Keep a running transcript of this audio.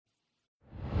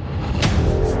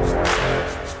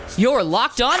You're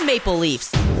Locked On Maple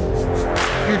Leafs,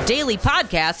 your daily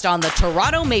podcast on the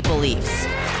Toronto Maple Leafs.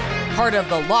 Part of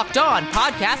the Locked On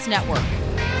Podcast Network,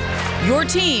 your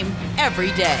team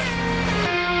every day.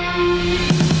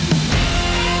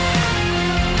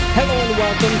 Hello and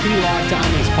welcome to Locked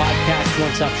On Leafs podcast,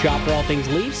 one-stop shop for all things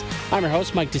Leafs. I'm your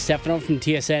host, Mike DiStefano from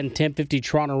TSN 1050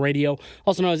 Toronto Radio,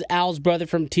 also known as Al's brother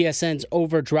from TSN's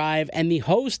Overdrive, and the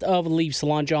host of Leafs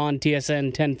Lunch on TSN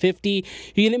 1050.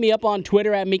 You can hit me up on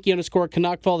Twitter at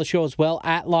Mickey_Canuck. Follow the show as well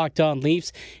at Locked On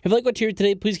Leafs. If you like what you hear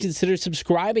today, please consider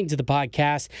subscribing to the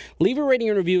podcast. Leave a rating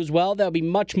and review as well. That would be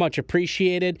much, much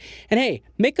appreciated. And hey,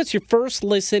 make us your first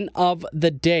listen of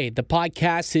the day. The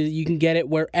podcast, you can get it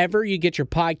wherever you get your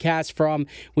podcast from.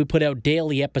 We put out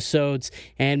daily episodes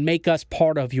and make us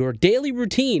part of your daily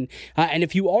routine. And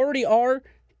if you already are,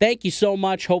 thank you so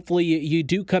much. Hopefully you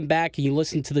do come back and you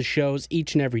listen to the shows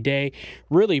each and every day.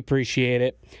 Really appreciate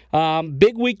it.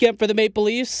 Big weekend for the Maple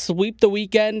Leafs. Sweep the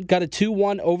weekend. Got a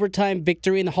 2-1 overtime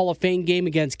victory in the Hall of Fame game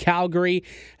against Calgary.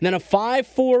 And then a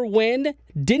 5-4 win.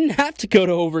 Didn't have to go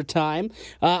to overtime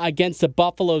against the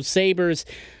Buffalo Sabres.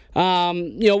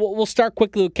 We'll start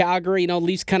quickly with Calgary.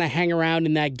 Leafs kind of hang around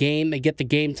in that game. They get the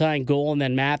game-tying goal, and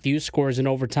then Matthews scores in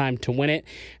overtime to win it.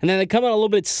 And then they come out a little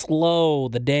bit slow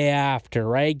the day after,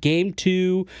 right? Game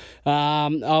 2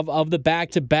 of the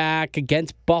back-to-back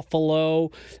against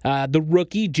Buffalo. The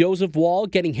rookie, Joseph Woll,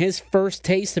 getting his first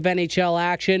taste of NHL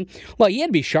action. Well, he had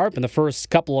to be sharp in the first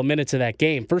couple of minutes of that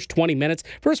game. First 20 minutes,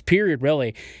 first period,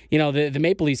 really. The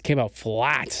Maple Leafs came out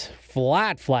flat.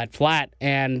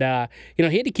 And, he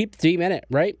had to keep the team in it,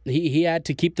 right? He had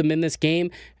to keep them in this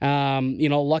game.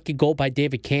 Lucky goal by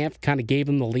David Kampf kind of gave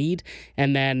him the lead.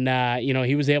 And then,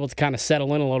 he was able to kind of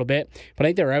settle in a little bit. But I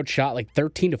think they were outshot like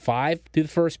 13-5 through the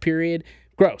first period.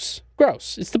 Gross.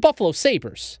 It's the Buffalo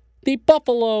Sabres.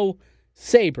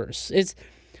 It's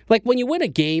like when you win a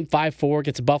game 5-4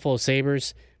 against the Buffalo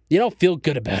Sabres, you don't feel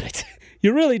good about it.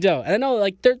 You really don't. And I know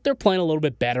they're playing a little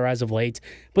bit better as of late,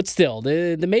 but still,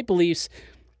 the Maple Leafs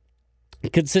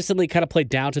consistently kind of played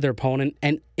down to their opponent.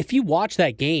 And if you watch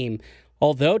that game,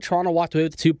 although Toronto walked away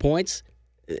with 2 points,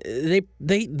 they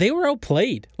were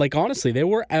outplayed. Like, honestly, they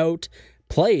were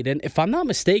outplayed. And if I'm not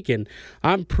mistaken,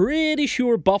 I'm pretty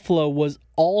sure Buffalo was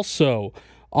also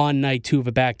on night 2 of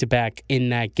a back-to-back in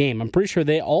that game. I'm pretty sure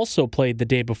they also played the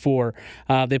day before.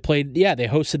 They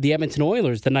hosted the Edmonton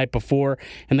Oilers the night before,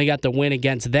 and they got the win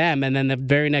against them, and then the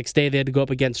very next day they had to go up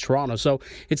against Toronto. So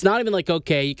it's not even like,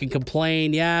 okay, you can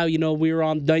complain, we were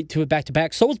on night 2 of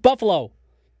back-to-back. So was Buffalo.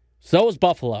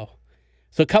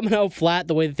 So coming out flat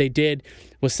the way that they did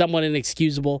was somewhat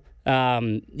inexcusable.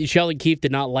 Sheldon Keefe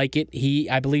did not like it.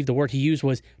 I believe the word he used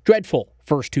was dreadful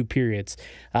first 2 periods.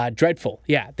 Dreadful.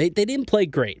 Yeah, they didn't play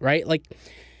great, right? Like,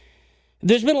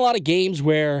 there's been a lot of games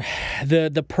where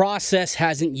the process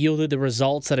hasn't yielded the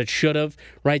results that it should have,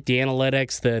 right? The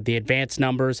analytics, the advanced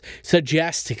numbers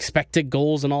suggest expected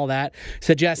goals and all that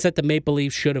suggest that the Maple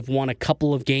Leafs should have won a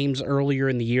couple of games earlier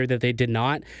in the year that they did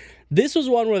not. This was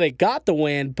one where they got the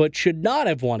win, but should not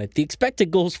have won it. The expected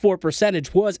goals for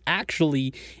percentage was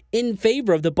actually in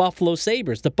favor of the Buffalo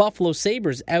Sabres. The Buffalo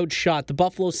Sabres outshot. The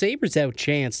Buffalo Sabres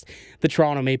outchanced the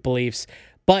Toronto Maple Leafs.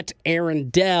 But Aaron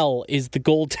Dell is the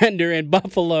goaltender in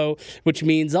Buffalo, which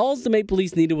means all the Maple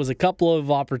Leafs needed was a couple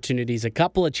of opportunities, a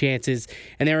couple of chances,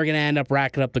 and they were going to end up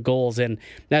racking up the goals, and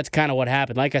that's kind of what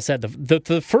happened. Like I said,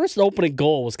 the first opening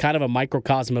goal was kind of a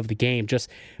microcosm of the game, just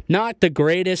not the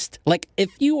greatest. Like, if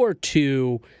you were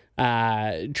to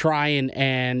try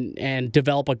and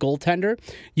develop a goaltender,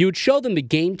 you would show them the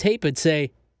game tape and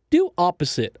say, do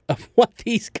opposite of what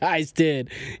these guys did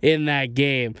in that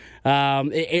game.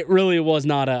 It really was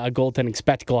not a goaltending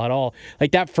spectacle at all.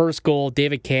 Like, that first goal,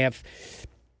 David Kampf,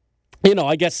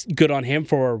 I guess good on him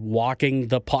for walking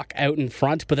the puck out in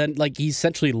front, but then, he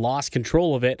essentially lost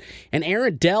control of it. And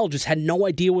Aaron Dell just had no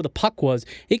idea where the puck was.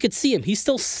 You could see him. He's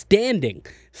still standing,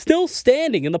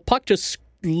 and the puck just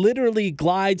literally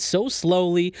glides so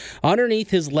slowly underneath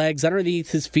his legs,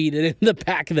 underneath his feet, and in the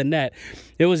back of the net.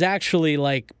 It was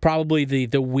actually probably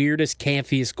the weirdest,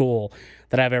 campiest goal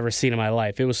that I've ever seen in my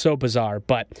life. It was so bizarre,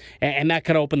 and that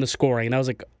could open the scoring. And I was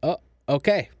like, oh,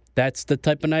 okay, that's the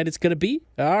type of night it's going to be.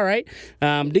 All right.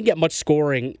 Didn't get much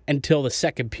scoring until the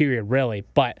second period, really,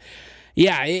 but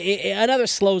yeah, another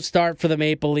slow start for the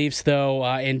Maple Leafs, though,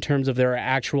 in terms of their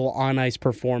actual on-ice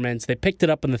performance. They picked it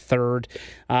up in the third.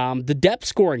 The depth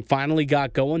scoring finally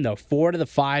got going, though. 4 of the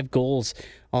 5 goals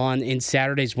in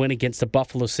Saturday's win against the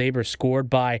Buffalo Sabres scored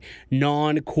by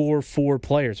non-core 4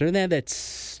 players. Or they had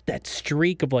that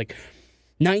streak of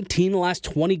 19 of the last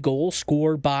 20 goals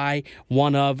scored by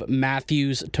one of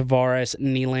Matthews, Tavares,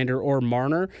 Nylander, or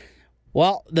Marner.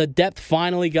 Well, the depth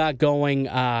finally got going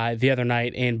the other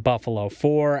night in Buffalo.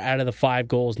 4 out of the 5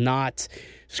 goals not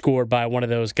scored by one of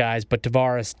those guys, but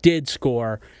Tavares did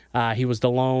score. He was the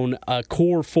lone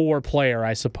core 4 player,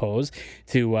 I suppose,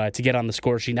 to get on the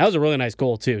score sheet. That was a really nice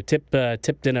goal, too. Tipped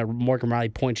in a Morgan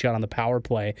Rielly point shot on the power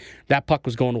play. That puck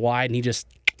was going wide, and he just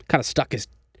kind of stuck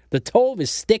the toe of his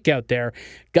stick out there,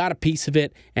 got a piece of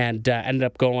it, and ended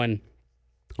up going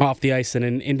off the ice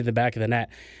and into the back of the net.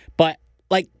 But,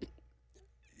 like,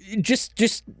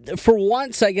 just for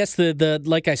once, I guess the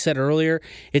like I said earlier,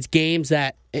 it's games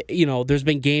that, there's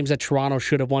been games that Toronto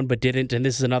should have won but didn't, and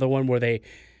this is another one where they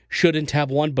shouldn't have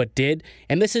won but did.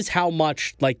 And this is how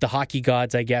much, like, the hockey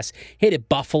gods, I guess, hated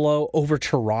Buffalo over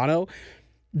Toronto.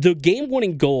 The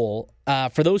game-winning goal,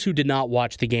 for those who did not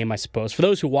watch the game, I suppose, for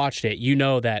those who watched it, you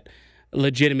know that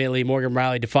legitimately Morgan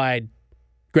Rielly defied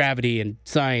gravity and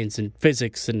science and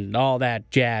physics and all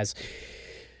that jazz.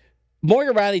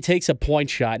 Morgan Rielly takes a point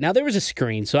shot. Now, there was a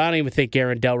screen, so I don't even think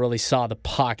Aaron Dell really saw the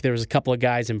puck. There was a couple of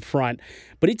guys in front.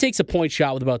 But he takes a point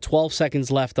shot with about 12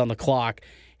 seconds left on the clock,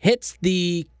 hits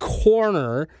the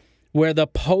corner where the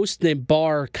post and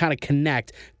bar kind of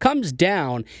connect, comes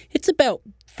down. It's about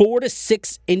 4 to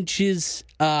 6 inches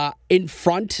in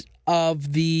front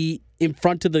of the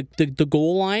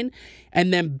goal line,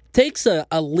 and then takes a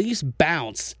lease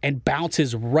bounce and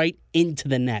bounces right into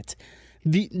the net.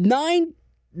 The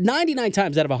 99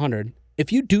 times out of 100,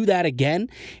 if you do that again,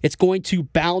 it's going to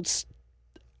bounce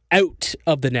out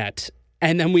of the net,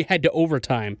 and then we head to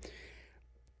overtime.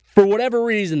 For whatever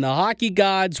reason, the hockey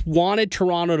gods wanted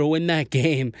Toronto to win that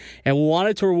game and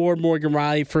wanted to reward Morgan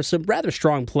Rielly for some rather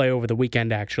strong play over the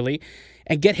weekend, actually,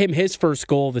 and get him his first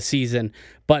goal of the season,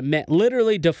 but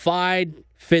literally defied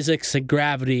physics and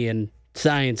gravity and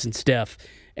science and stuff.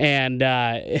 And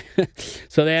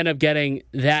so they end up getting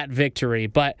that victory.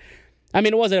 But I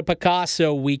mean, it wasn't a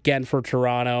Picasso weekend for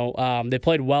Toronto. They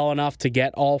played well enough to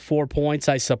get all 4 points,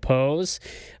 I suppose.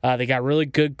 They got really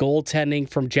good goaltending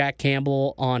from Jack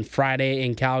Campbell on Friday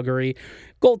in Calgary.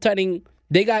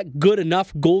 They got good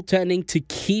enough goaltending to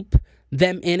keep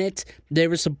them in it. There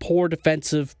was some poor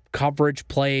defensive coverage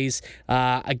plays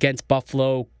against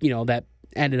Buffalo, that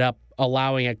ended up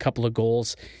allowing a couple of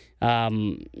goals.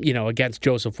 Against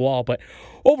Joseph Woll. But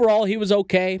overall, he was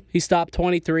okay. He stopped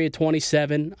 23 of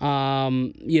 27.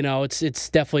 It's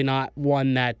definitely not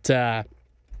one that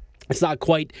it's not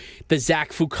quite the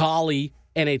Zach Fucale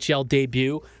NHL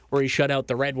debut where he shut out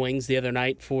the Red Wings the other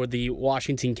night for the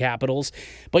Washington Capitals.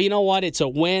 But you know what? It's a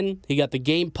win. He got the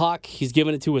game puck. He's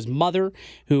given it to his mother,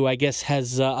 who I guess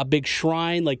has a big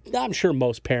shrine. Like I'm sure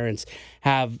most parents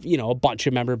have, a bunch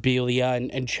of memorabilia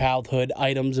and childhood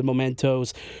items and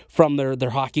mementos from their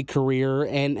hockey career.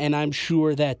 And I'm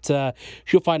sure that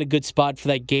she'll find a good spot for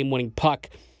that game-winning puck.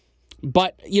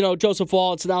 But, Joseph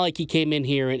Woll, it's not like he came in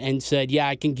here and said, yeah,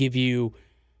 I can give you,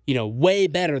 way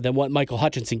better than what Michael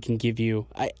Hutchinson can give you.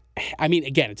 I mean,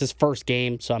 again, it's his first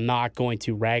game, so I'm not going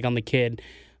to rag on the kid.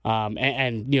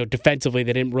 And defensively,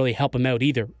 they didn't really help him out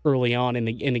either early on in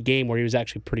the game where he was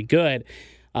actually pretty good.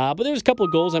 But there's a couple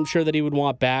of goals I'm sure that he would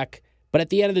want back. But at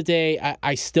the end of the day,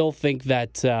 I still think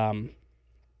that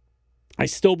I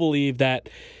still believe that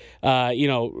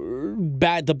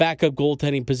the backup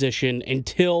goaltending position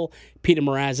until Peter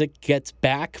Mrazek gets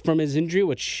back from his injury,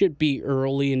 which should be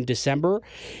early in December,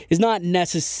 is not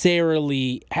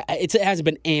necessarily, it hasn't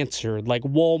been answered. Like,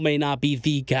 Woll may not be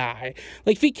the guy.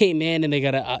 Like, if he came in and they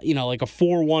got a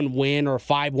 4-1 win or a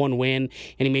 5-1 win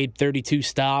and he made 32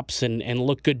 stops and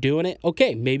looked good doing it,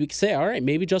 okay, maybe you could say, all right,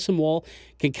 maybe Justin Woll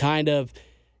can kind of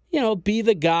be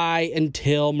the guy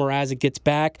until Mrazek gets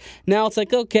back. Now it's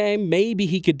like, okay, maybe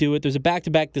he could do it. There's a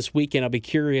back-to-back this weekend. I'll be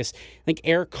curious. I think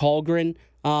Eric Kallgren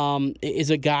is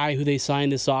a guy who they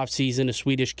signed this offseason, a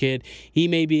Swedish kid. He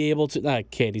may be able to, not a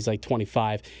kid, he's like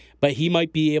 25, but he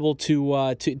might be able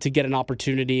to get an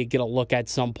opportunity, get a look at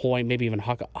some point, maybe even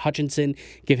Hutchinson,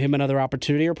 give him another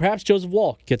opportunity, or perhaps Joseph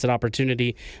Woll gets an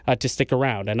opportunity to stick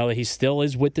around. I know that he still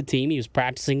is with the team. He was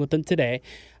practicing with them today.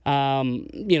 And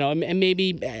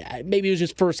maybe it was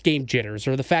just first game jitters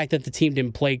or the fact that the team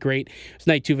didn't play great. It's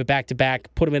night 2 of a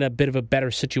back-to-back, put him in a bit of a better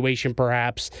situation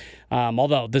perhaps.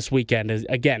 Although this weekend is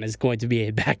going to be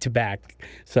a back-to-back.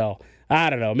 So I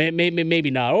don't know,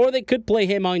 maybe not. Or they could play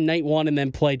him on night 1 and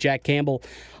then play Jack Campbell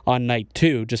on night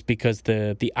 2 just because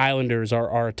the Islanders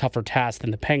are a tougher task than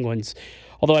the Penguins.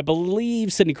 Although I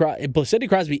believe Sidney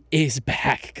Crosby is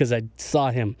back because I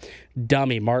saw him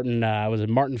dummy Martin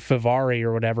Favari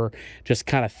or whatever just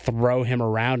kind of throw him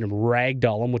around and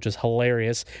ragdoll him, which is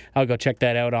hilarious. I'll go check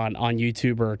that out on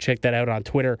YouTube or check that out on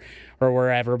Twitter or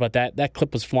wherever. But that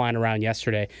clip was flying around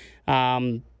yesterday.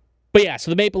 But yeah,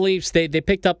 so the Maple Leafs, they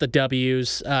picked up the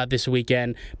W's this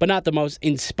weekend, but not the most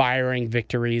inspiring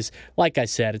victories. Like I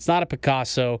said, it's not a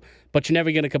Picasso, but you're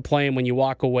never going to complain when you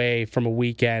walk away from a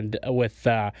weekend with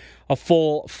a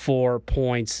full 4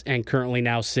 points and currently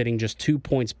now sitting just 2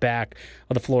 points back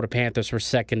of the Florida Panthers for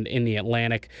second in the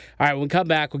Atlantic. All right, when we come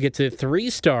back, we'll get to 3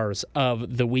 stars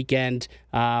of the weekend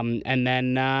and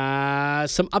then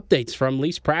some updates from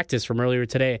Leafs practice from earlier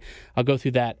today. I'll go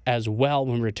through that as well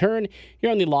when we return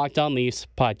here on the Locked On Leafs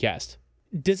podcast.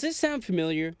 Does this sound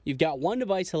familiar? You've got one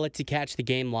device that lets you catch the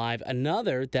game live,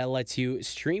 another that lets you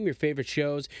stream your favorite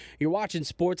shows. You're watching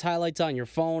sports highlights on your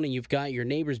phone, and you've got your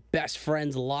neighbor's best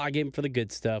friends log in for the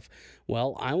good stuff.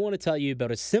 Well, I want to tell you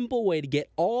about a simple way to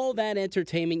get all that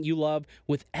entertainment you love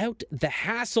without the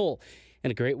hassle.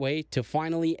 And a great way to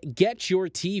finally get your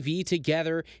TV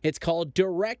together. It's called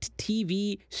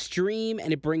DirecTV Stream,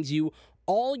 and it brings you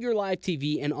all your live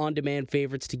TV and on-demand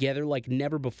favorites together like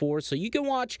never before, so you can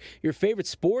watch your favorite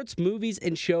sports, movies,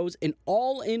 and shows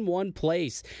all in one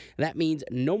place. That means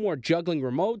no more juggling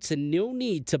remotes and no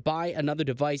need to buy another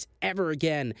device ever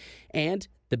again. And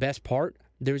the best part,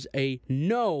 there's a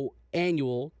no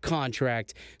annual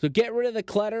contract. So get rid of the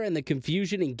clutter and the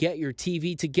confusion and get your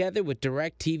TV together with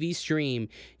DirecTV Stream.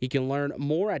 You can learn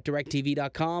more at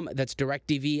directtv.com. That's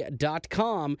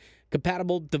directtv.com.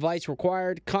 Compatible device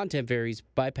required. Content varies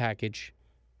by package.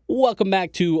 Welcome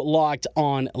back to Locked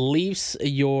On Leafs,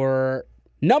 your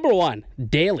number one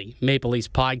daily Maple Leafs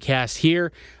podcast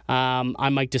here.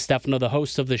 I'm Mike DiStefano, the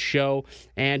host of the show.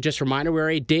 And just a reminder, we're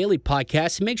a daily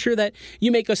podcast. Make sure that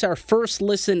you make us our first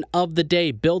listen of the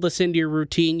day. Build us into your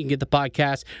routine. You can get the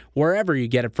podcast wherever you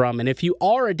get it from. And if you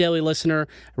are a daily listener,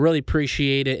 I really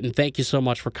appreciate it. And thank you so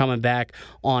much for coming back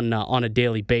on a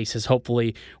daily basis.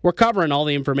 Hopefully, we're covering all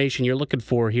the information you're looking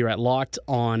for here at Locked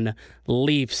On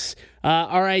Leafs.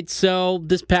 All right, so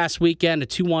this past weekend, a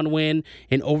 2-1 win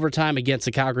in overtime against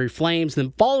the Calgary Flames,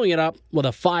 then following it up with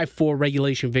a 5-4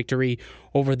 regulation victory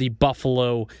over the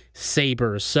Buffalo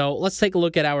Sabres. So let's take a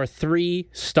look at our 3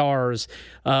 stars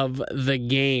of the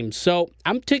game. So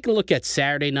I'm taking a look at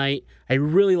Saturday night. I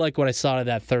really like what I saw of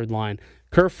that third line.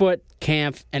 Kerfoot,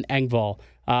 Kampf, and Engvall.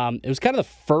 It was kind of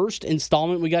the first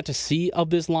installment we got to see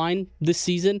of this line this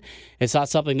season. It's not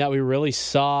something that we really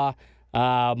saw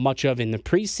much of in the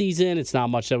preseason. It's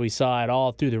not much that we saw at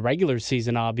all through the regular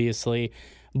season, obviously.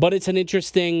 But it's an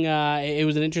interesting, it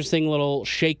was an interesting little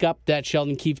shakeup that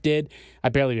Sheldon Keefe did. I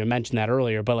barely even mentioned that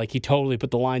earlier, but like he totally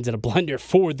put the lines in a blender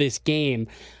for this game.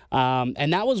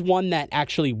 And that was one that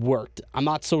actually worked. I'm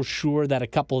not so sure that a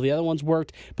couple of the other ones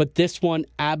worked, but this one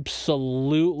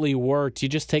absolutely worked. You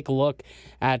just take a look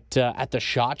at the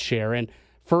shot share. And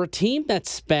for a team that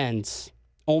spends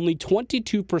only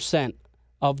 22%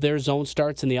 of their zone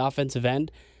starts in the offensive end,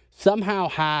 somehow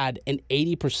had an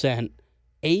 80%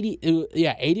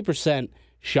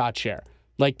 shot share.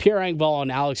 Like Pierre Engvall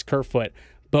and Alex Kerfoot,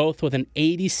 both with an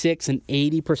 86 and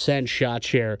 80% shot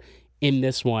share in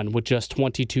this one, with just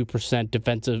 22%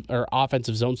 defensive or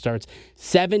offensive zone starts,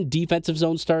 7 defensive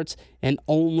zone starts, and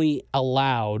only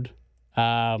allowed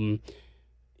 2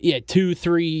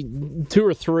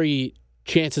 or 3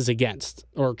 chances against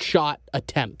or shot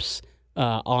attempts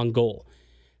on goal.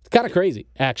 Kind of crazy,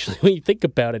 actually, when you think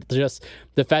about it. Just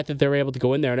the fact that they were able to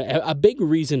go in there. And a big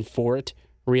reason for it,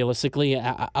 realistically,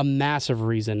 a massive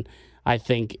reason, I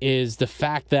think, is the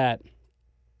fact that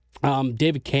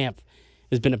David Kampf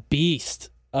has been a beast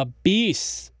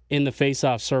in the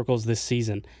faceoff circles this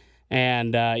season.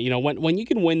 And, when you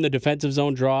can win the defensive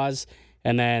zone draws,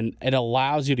 and then it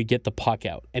allows you to get the puck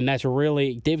out. And that's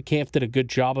really, David Kampf did a good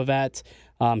job of that.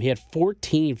 He had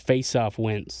 14 faceoff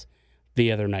wins the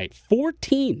other night.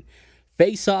 14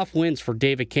 face-off wins for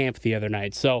David Kampf the other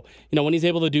night. So, when he's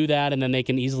able to do that and then they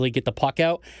can easily get the puck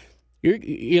out, you're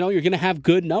going to have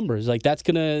good numbers. Like it's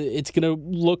going to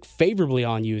look favorably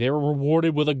on you. They were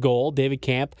rewarded with a goal. David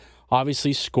Kampf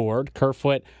obviously scored.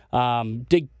 Kerfoot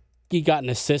he got an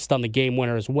assist on the game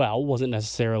winner as well. Wasn't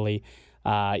necessarily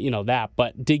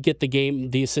but did get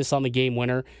the assist on the game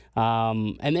winner.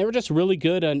 And they were just really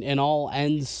good in all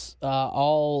ends,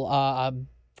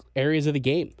 areas of the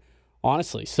game,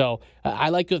 honestly. So I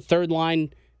like the third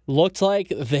line looked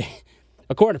like.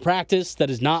 According to practice, that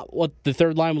is not what the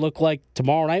third line will look like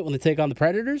tomorrow night when they take on the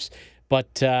Predators.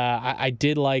 But I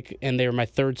did like, and they were my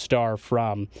third star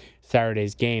from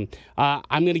Saturday's game.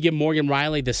 I'm going to give Morgan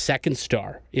Rielly the second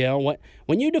star.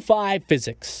 When you defy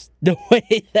physics the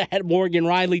way that Morgan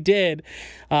Rielly did,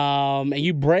 and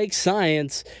you break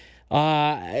science,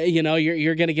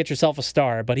 you're going to get yourself a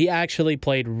star. But he actually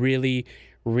played really,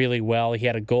 really well. He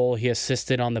had a goal. He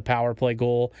assisted on the power play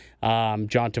goal John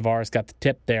Tavares got the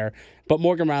tip there. But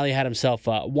Morgan Rielly had himself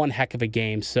one heck of a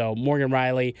game. So Morgan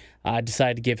Rielly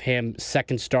decided to give him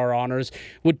second-star honors,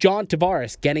 with John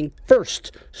Tavares getting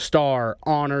first-star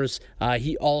honors.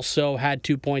 He also had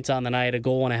 2 points on the night, a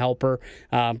goal and a helper.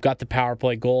 Got the power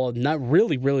play goal. Not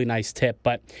really, really nice tip,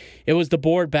 but it was the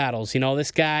board battles.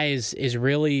 This guy is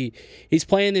really, he's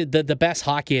playing the best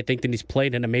hockey, I think, that he's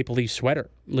played in a Maple Leaf sweater.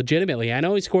 Legitimately. I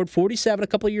know he scored 47 a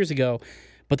couple of years ago,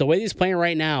 but the way he's playing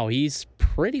right now, he's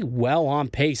pretty well on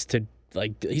pace to,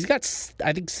 he's got,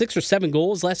 I think, 6 or 7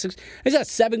 goals he's got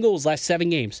 7 goals last 7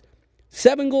 games.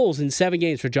 7 goals in 7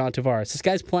 games for John Tavares. This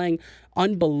guy's playing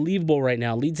unbelievable right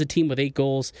now. Leads the team with 8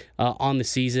 goals on the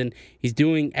season. He's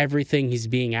doing everything he's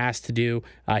being asked to do.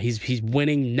 He's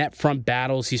winning net front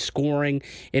battles. He's scoring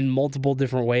in multiple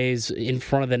different ways in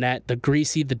front of the net. The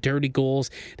greasy, the dirty goals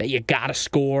that you gotta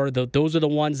score. Those are the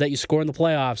ones that you score in the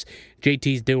playoffs.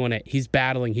 JT's doing it. He's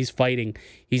battling. He's fighting.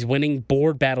 He's winning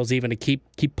board battles even to keep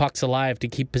pucks alive, to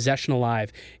keep possession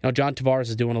alive. John Tavares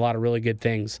is doing a lot of really good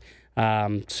things.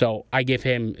 So I give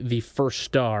him the first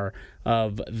star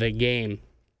of the game.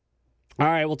 All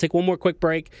right, we'll take one more quick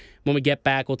break. When we get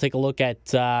back, we'll take a look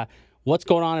at what's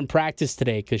going on in practice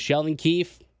today, because Sheldon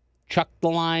Keefe chucked the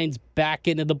lines back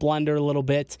into the blender a little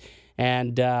bit.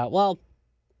 And,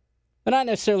 they're not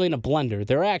necessarily in a blender.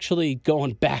 They're actually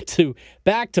going back to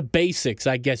basics,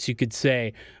 I guess you could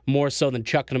say, more so than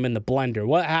chucking them in the blender.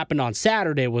 What happened on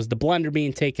Saturday was the blender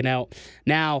being taken out.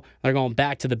 Now they're going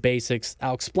back to the basics.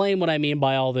 I'll explain what I mean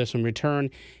by all this in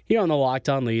return here on the Locked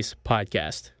On Leafs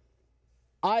podcast.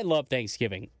 I love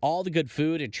Thanksgiving. All the good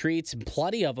food and treats and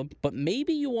plenty of them, but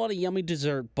maybe you want a yummy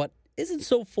dessert, but isn't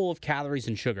so full of calories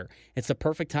and sugar. It's the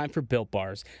perfect time for Built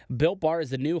Bars. Built Bar is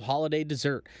the new holiday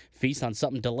dessert. Feast on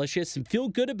something delicious and feel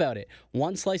good about it.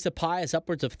 One slice of pie is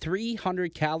upwards of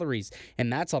 300 calories,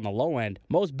 and that's on the low end.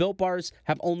 Most Built Bars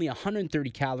have only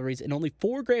 130 calories and only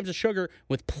 4 grams of sugar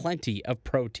with plenty of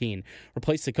protein.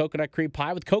 Replace the coconut cream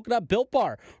pie with coconut Built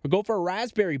Bar, or go for a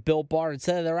raspberry Built Bar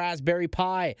instead of the raspberry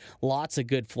pie. Lots of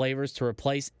good flavors to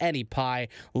replace any pie.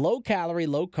 Low calorie,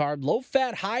 low carb, low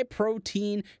fat, high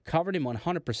protein, covered in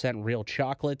 100% real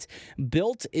chocolate.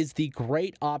 Built is the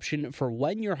great option for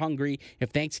when you're hungry.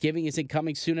 If Thanksgiving isn't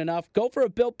coming soon enough, go for a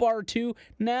Built Bar or two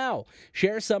now.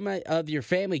 Share some of your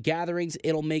family gatherings.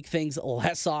 It'll make things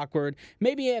less awkward.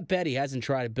 Maybe Aunt Betty hasn't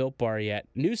tried a Built Bar yet.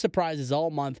 New surprises all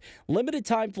month. Limited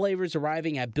time flavors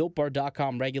arriving at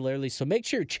BuiltBar.com regularly, so make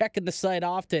sure you're checking the site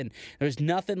often. There's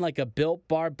nothing like a Built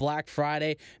Bar Black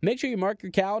Friday. Make sure you mark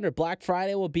your calendar. Black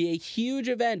Friday will be a huge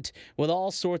event with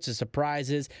all sorts of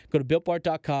surprises. Go to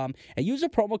BuiltBar.com and use the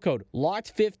promo code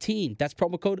LOCKED15. That's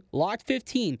promo code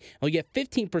LOCKED15. And you'll get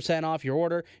 15% off your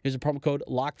order. Use the promo code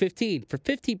LOCKED15 for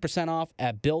 15% off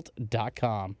at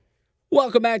Built.com.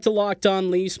 Welcome back to Locked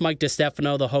On Leafs. Mike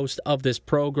DiStefano, the host of this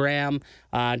program.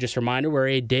 Just a reminder, we're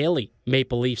a daily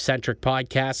Maple Leaf-centric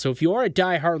podcast. So if you are a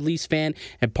diehard Leafs fan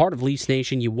and part of Leafs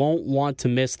Nation, you won't want to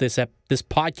miss this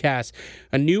podcast.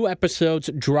 A new episode's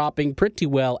dropping pretty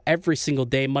well every single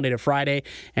day, Monday to Friday.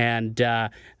 And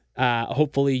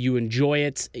hopefully you enjoy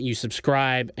it, you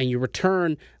subscribe, and you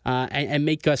return and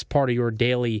make us part of your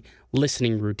daily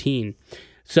listening routine.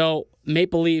 So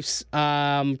Maple Leafs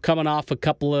coming off a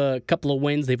couple of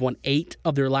wins. They've won 8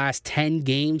 of their last 10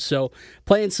 games. So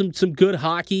playing some good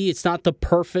hockey. It's not the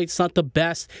perfect, it's not the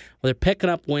best. But they're picking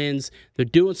up wins. They're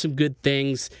doing some good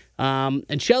things.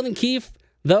 And Sheldon Keefe,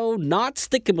 though, not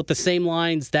sticking with the same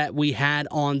lines that we had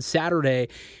on Saturday,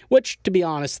 which, to be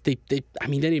honest, they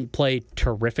didn't play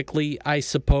terrifically, I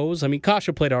suppose. I mean,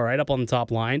 Kasha played all right up on the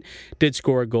top line, did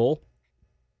score a goal.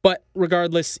 But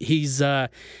regardless, he's kind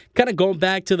of going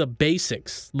back to the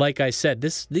basics. Like I said,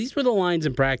 these were the lines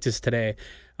in practice today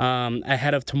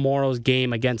ahead of tomorrow's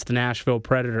game against the Nashville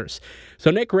Predators.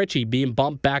 So Nick Ritchie being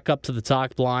bumped back up to the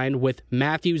top line with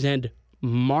Matthews and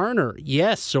Marner.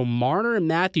 Yes, so Marner and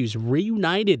Matthews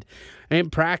reunited in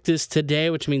practice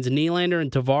today, which means Nylander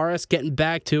and Tavares getting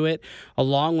back to it,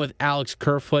 along with Alex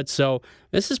Kerfoot. So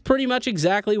this is pretty much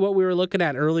exactly what we were looking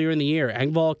at earlier in the year.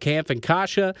 Engvall, Kampf, and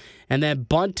Kasha, and then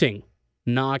Bunting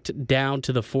knocked down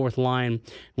to the fourth line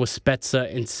with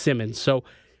Spezza and Simmons. So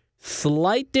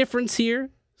slight difference here,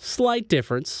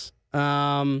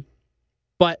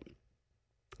 but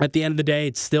at the end of the day,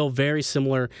 it's still very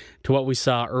similar to what we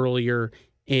saw earlier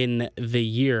in the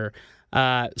year.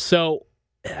 A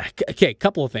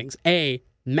couple of things. A,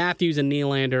 Matthews and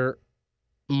Nylander,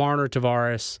 Marner,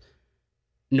 Tavares,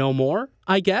 no more,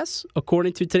 I guess,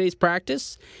 according to today's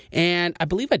practice. And I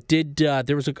believe I did.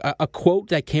 There was a quote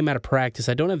that came out of practice.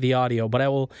 I don't have the audio, but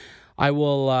I'll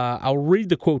read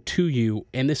the quote to you.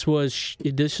 And this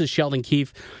is Sheldon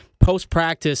Keefe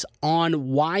post-practice on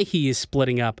why he is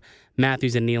splitting up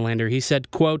Matthews and Nylander. He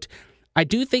said, quote, "I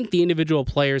do think the individual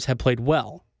players have played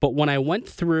well, but when I went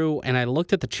through and I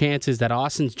looked at the chances that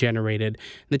Austin's generated,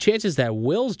 the chances that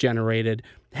Will's generated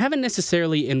haven't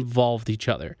necessarily involved each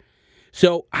other."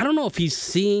 So I don't know if he's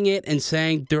seeing it and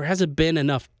saying there hasn't been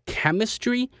enough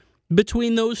chemistry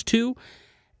between those two.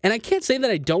 And I can't say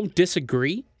that I don't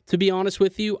disagree, to be honest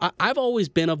with you. I've always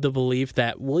been of the belief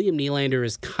that William Nylander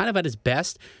is kind of at his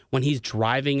best when he's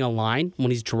driving a line,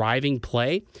 when he's driving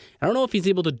play. I don't know if he's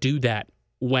able to do that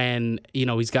when,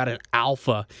 he's got an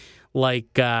alpha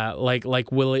like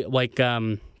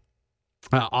Austin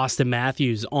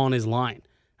Matthews on his line.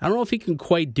 I don't know if he can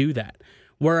quite do that.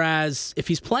 Whereas if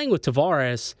he's playing with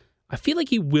Tavares, I feel like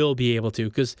he will be able to,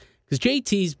 because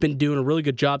JT's been doing a really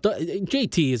good job.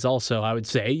 JT is also, I would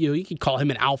say, you can call him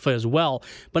an alpha as well,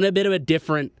 but in a bit of a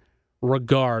different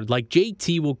regard. Like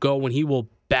JT will go when he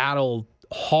will battle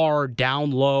hard,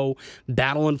 down low,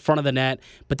 battle in front of the net,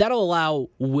 but that'll allow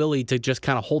Willie to just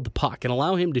kind of hold the puck and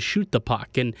allow him to shoot the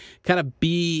puck and kind of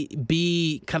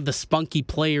be kind of the spunky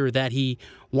player that he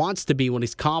wants to be when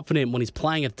he's confident, when he's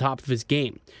playing at the top of his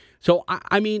game. So,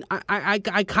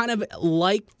 I kind of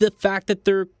like the fact that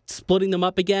they're splitting them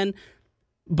up again,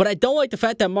 but I don't like the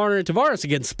fact that Marner and Tavares are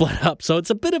getting split up. So it's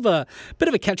a bit of a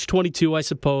catch-22, I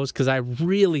suppose, because I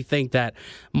really think that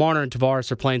Marner and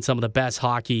Tavares are playing some of the best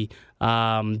hockey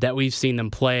that we've seen them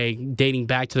play, dating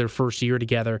back to their first year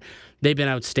together. They've been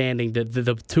outstanding.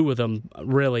 The two of them,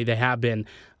 really, they have been.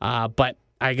 But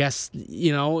I guess,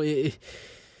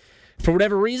 for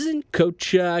whatever reason,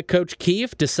 Coach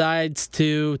Keefe decides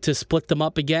to split them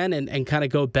up again and kind of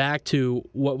go back to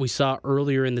what we saw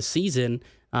earlier in the season,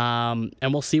 and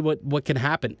we'll see what can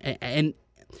happen.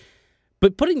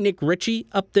 But putting Nick Ritchie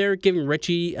up there, giving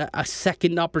Ritchie a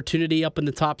second opportunity up in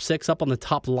the top six, up on the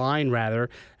top line rather,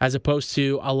 as opposed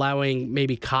to allowing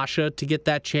maybe Kasha to get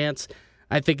that chance,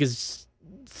 I think is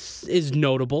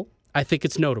notable. I think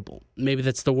it's notable. Maybe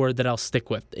that's the word that I'll stick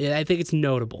with. I think it's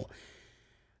notable.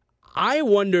 I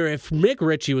wonder if Nick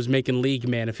Ritchie was making league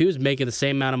man, if he was making the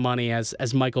same amount of money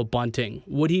as Michael Bunting,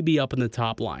 would he be up in the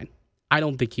top line? I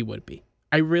don't think he would be.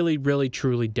 I really, really,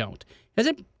 truly don't. Has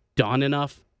it done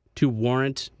enough to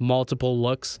warrant multiple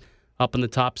looks up in the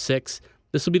top six?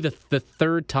 This will be the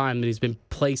third time that he's been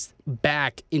placed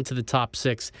back into the top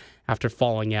six after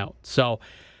falling out. So,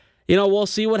 we'll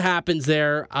see what happens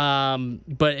there.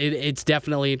 But it's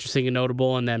definitely interesting and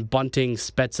notable. And then Bunting,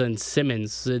 Spezza, and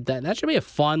Simmons. That should be a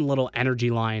fun little energy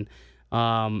line.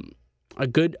 A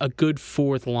good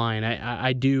fourth line.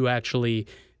 I do actually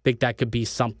think that could be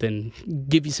something.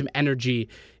 Give you some energy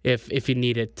if you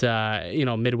need it.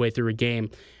 Midway through a game.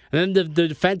 And then the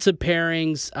defensive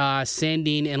pairings,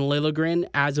 Sandin and Liljegren,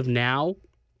 as of now.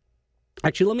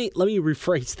 Actually, let me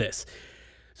rephrase this.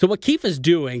 So what Keefe is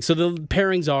doing, so the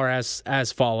pairings are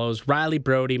as follows: Riley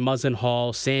Brody, Muzzin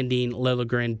Hall, Sandin,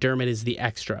 Liljegren, Dermott is the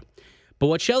extra. But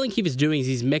what Sheldon Keefe is doing is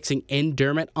he's mixing in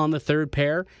Dermott on the third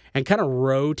pair and kind of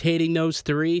rotating those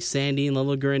three, Sandin,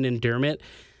 Liljegren, and Dermott,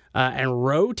 and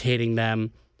rotating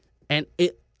them. And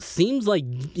it seems like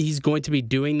he's going to be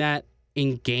doing that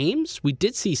in games. We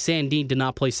did see Sandin did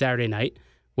not play Saturday night,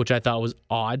 which I thought was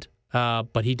odd,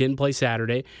 but he didn't play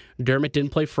Saturday. Dermott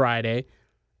didn't play Friday.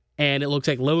 And it looks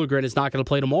like Liljegren is not going to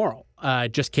play tomorrow.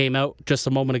 It just came out just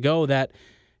a moment ago that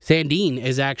Sandin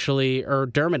is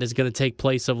Dermott is going to take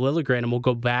place of Liljegren, and we'll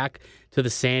go back to the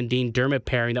Sandin-Dermott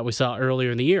pairing that we saw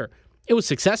earlier in the year. It was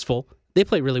successful. They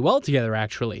played really well together,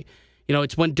 actually.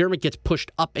 It's when Dermott gets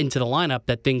pushed up into the lineup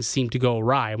that things seem to go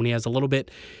awry, when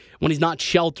he's not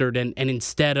sheltered, and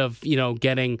instead of,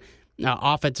 getting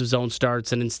offensive zone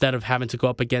starts, and instead of having to go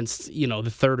up against, the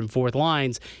third and fourth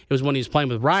lines, it was when he was playing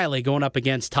with Riley, going up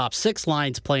against top six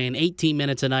lines, playing 18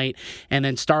 minutes a night, and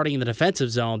then starting in the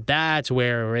defensive zone. That's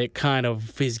where it kind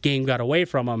of, his game got away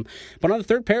from him. But on the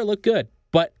third pair, it looked good.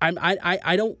 But I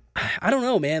don't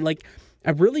know, man. Like,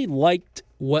 I really liked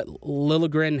what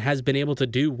Liljegren has been able to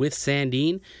do with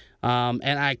Sandin.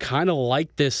 And I kind of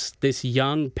like this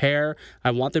young pair.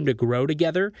 I want them to grow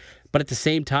together. But at the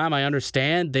same time, I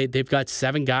understand they've got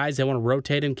 7 guys. They want to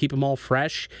rotate them, keep them all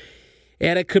fresh.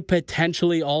 And it could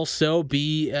potentially also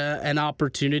be an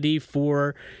opportunity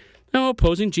for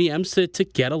opposing GMs to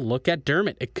get a look at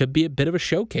Dermott. It could be a bit of a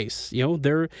showcase.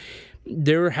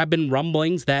 There have been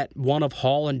rumblings that one of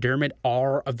Hall and Dermott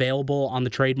are available on the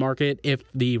trade market if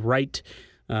the right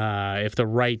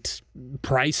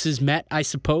price is met, I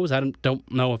suppose. I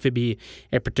don't know if it'd be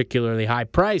a particularly high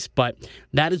price, but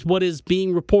that is what is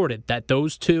being reported, that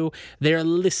those two, they're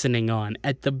listening on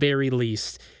at the very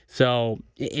least. So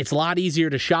it's a lot easier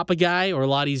to shop a guy, or a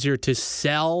lot easier to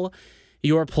sell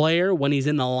your player when he's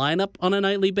in the lineup on a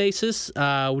nightly basis,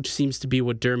 which seems to be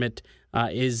what Dermott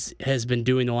has been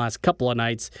doing the last couple of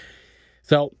nights.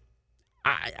 So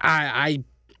I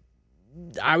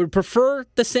would prefer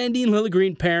the Sandin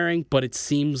Liljegren pairing, but it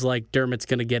seems like Dermott's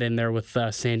going to get in there with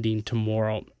Sandin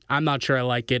tomorrow. I'm not sure I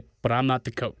like it, but I'm not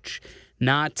the coach.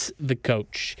 Not the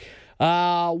coach.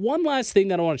 One last thing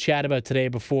that I want to chat about today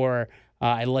before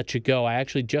I let you go. I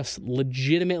actually just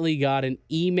legitimately got an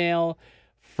email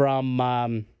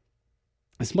from,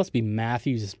 this must be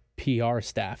Matthews' PR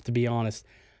staff, to be honest.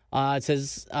 It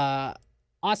says,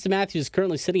 Auston Matthews is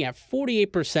currently sitting at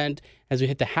 48% as we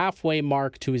hit the halfway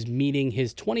mark to his meeting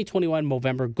his 2021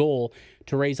 Movember goal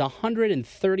to raise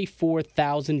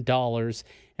 $134,000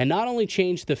 and not only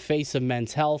change the face of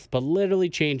Men's Health, but literally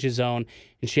change his own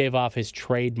and shave off his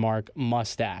trademark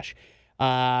mustache.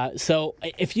 So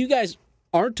if you guys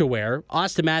aren't aware,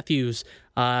 Auston Matthews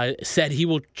said he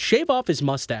will shave off his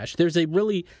mustache. There's a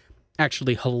really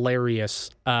actually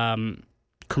hilarious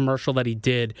commercial that he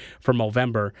did for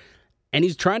Movember. And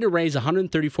he's trying to raise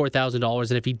 $134,000,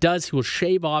 and if he does, he will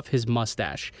shave off his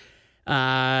mustache.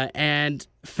 And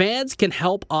fans can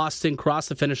help Auston cross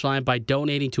the finish line by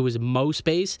donating to his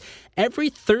MoSpace. Every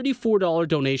 $34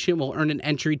 donation will earn an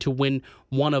entry to win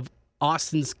one of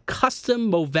Auston's custom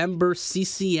Movember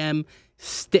CCM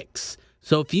sticks.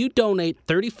 So if you donate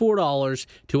 $34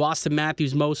 to Auston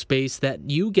Matthews MoSpace, that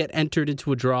you get entered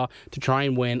into a draw to try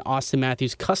and win Auston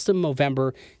Matthews custom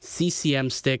Movember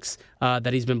CCM sticks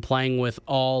that he's been playing with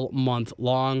all month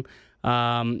long.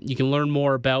 You can learn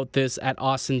more about this at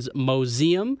Auston's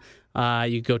Moseum.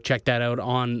 You can go check that out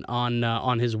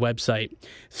on his website.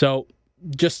 So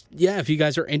just, yeah, if you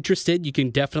guys are interested, you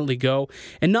can definitely go.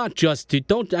 And not just,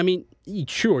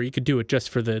 sure, you could do it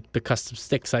just for the custom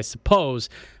sticks, I suppose.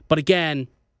 But again,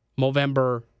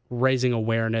 Movember, raising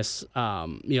awareness,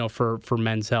 for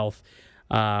men's health,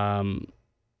 and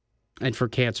for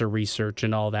cancer research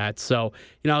and all that. So,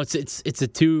 it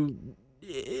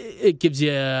gives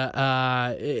you,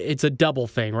 it's a double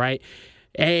thing, right?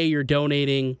 A, you're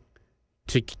donating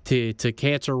to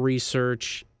cancer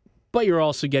research, but you're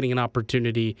also getting an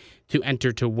opportunity to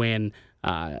enter to win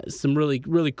some really,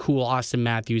 really cool Auston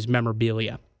Matthews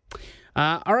memorabilia.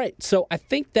 All right, so I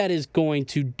think that is going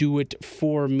to do it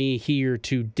for me here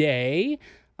today.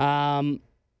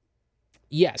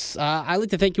 Yes, I'd like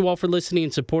to thank you all for listening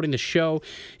and supporting the show.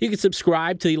 You can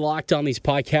subscribe to the Locked On Leafs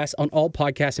podcast on all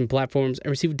podcasting platforms and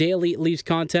receive daily Leafs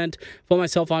content. Follow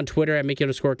myself on Twitter at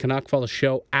Mickey_Canuck. Follow the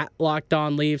show at Locked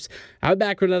On Leafs. I'll be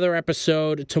back with another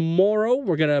episode tomorrow.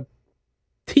 We're going to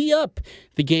tee up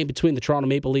the game between the Toronto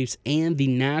Maple Leafs and the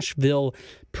Nashville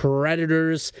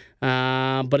Predators.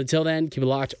 But until then, keep it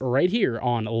locked right here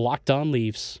on Locked On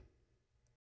Leafs.